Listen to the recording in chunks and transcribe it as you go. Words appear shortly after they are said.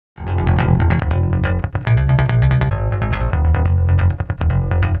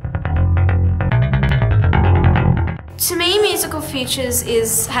Futures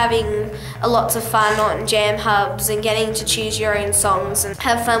is having lots of fun on jam hubs and getting to choose your own songs and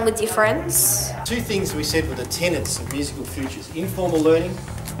have fun with your friends. Two things we said were the tenets of Musical Futures: informal learning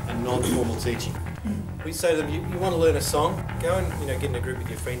and non-formal teaching. We say to them, you want to learn a song, go and get in a group with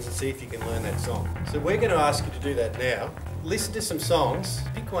your friends and see if you can learn that song. So we're going to ask you to do that now. Listen to some songs,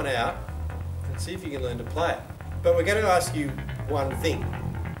 pick one out and see if you can learn to play it. But we're going to ask you one thing.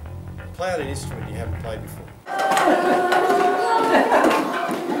 Play out an instrument you haven't played before.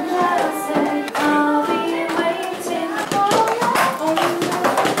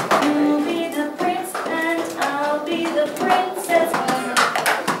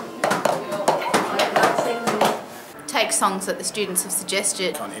 Take songs that the students have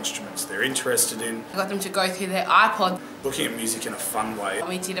suggested. Kind of instruments they're interested in. I got them to go through their iPod. Looking at music in a fun way.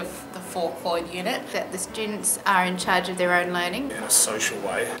 We did the 4-chord unit, that the students are in charge of their own learning. In a social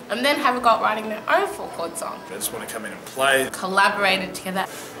way. And then have a go at writing their own 4-chord song. They just want to come in and play. Collaborated together.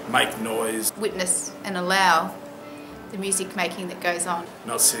 Make noise. Witness and allow the music making that goes on.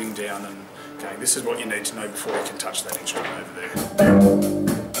 Not sitting down and going, this is what you need to know before you can touch that instrument over there.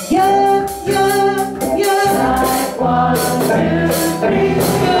 Yeah, yeah, yeah. Like 1, 2,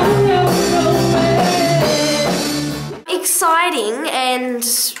 3, Exciting and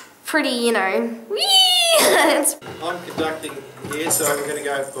pretty, whee! I'm conducting here, so we're going to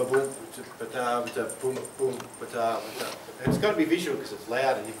go ba-boom, ba-da, boom, boom, ba-da, ba-da. It's got to be visual because it's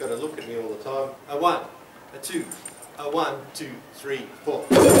loud and you've got to look at me all the time. A 1, a 2, a 1, 2, 3, 4.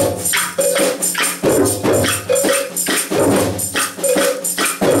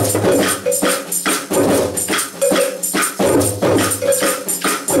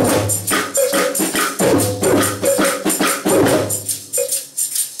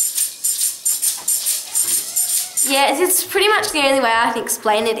 Yeah, it's pretty much the only way I can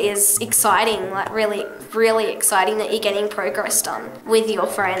explain it is exciting, like really, really exciting that you're getting progress done with your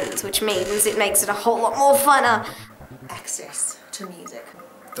friends, which means it makes it a whole lot more funner. Access to music.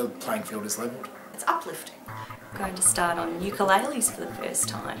 The playing field is levelled. It's uplifting. Going to start on ukuleles for the first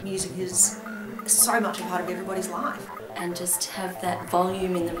time. Music is so much a part of everybody's life. And just have that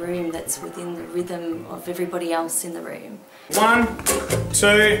volume in the room that's within the rhythm of everybody else in the room. 1,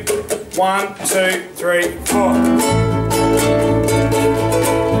 2, 1, 2, 3, 4.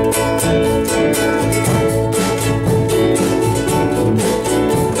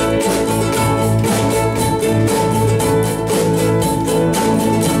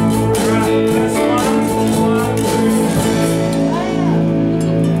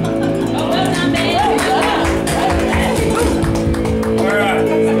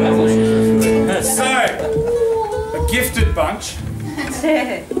 Gifted bunch.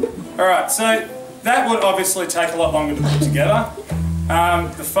 Alright, so that would obviously take a lot longer to put together.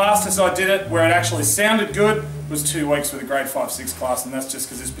 The fastest I did it, where it actually sounded good, was 2 weeks with a grade 5-6 class, and that's just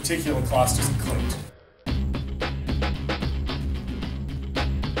because this particular class just clicked.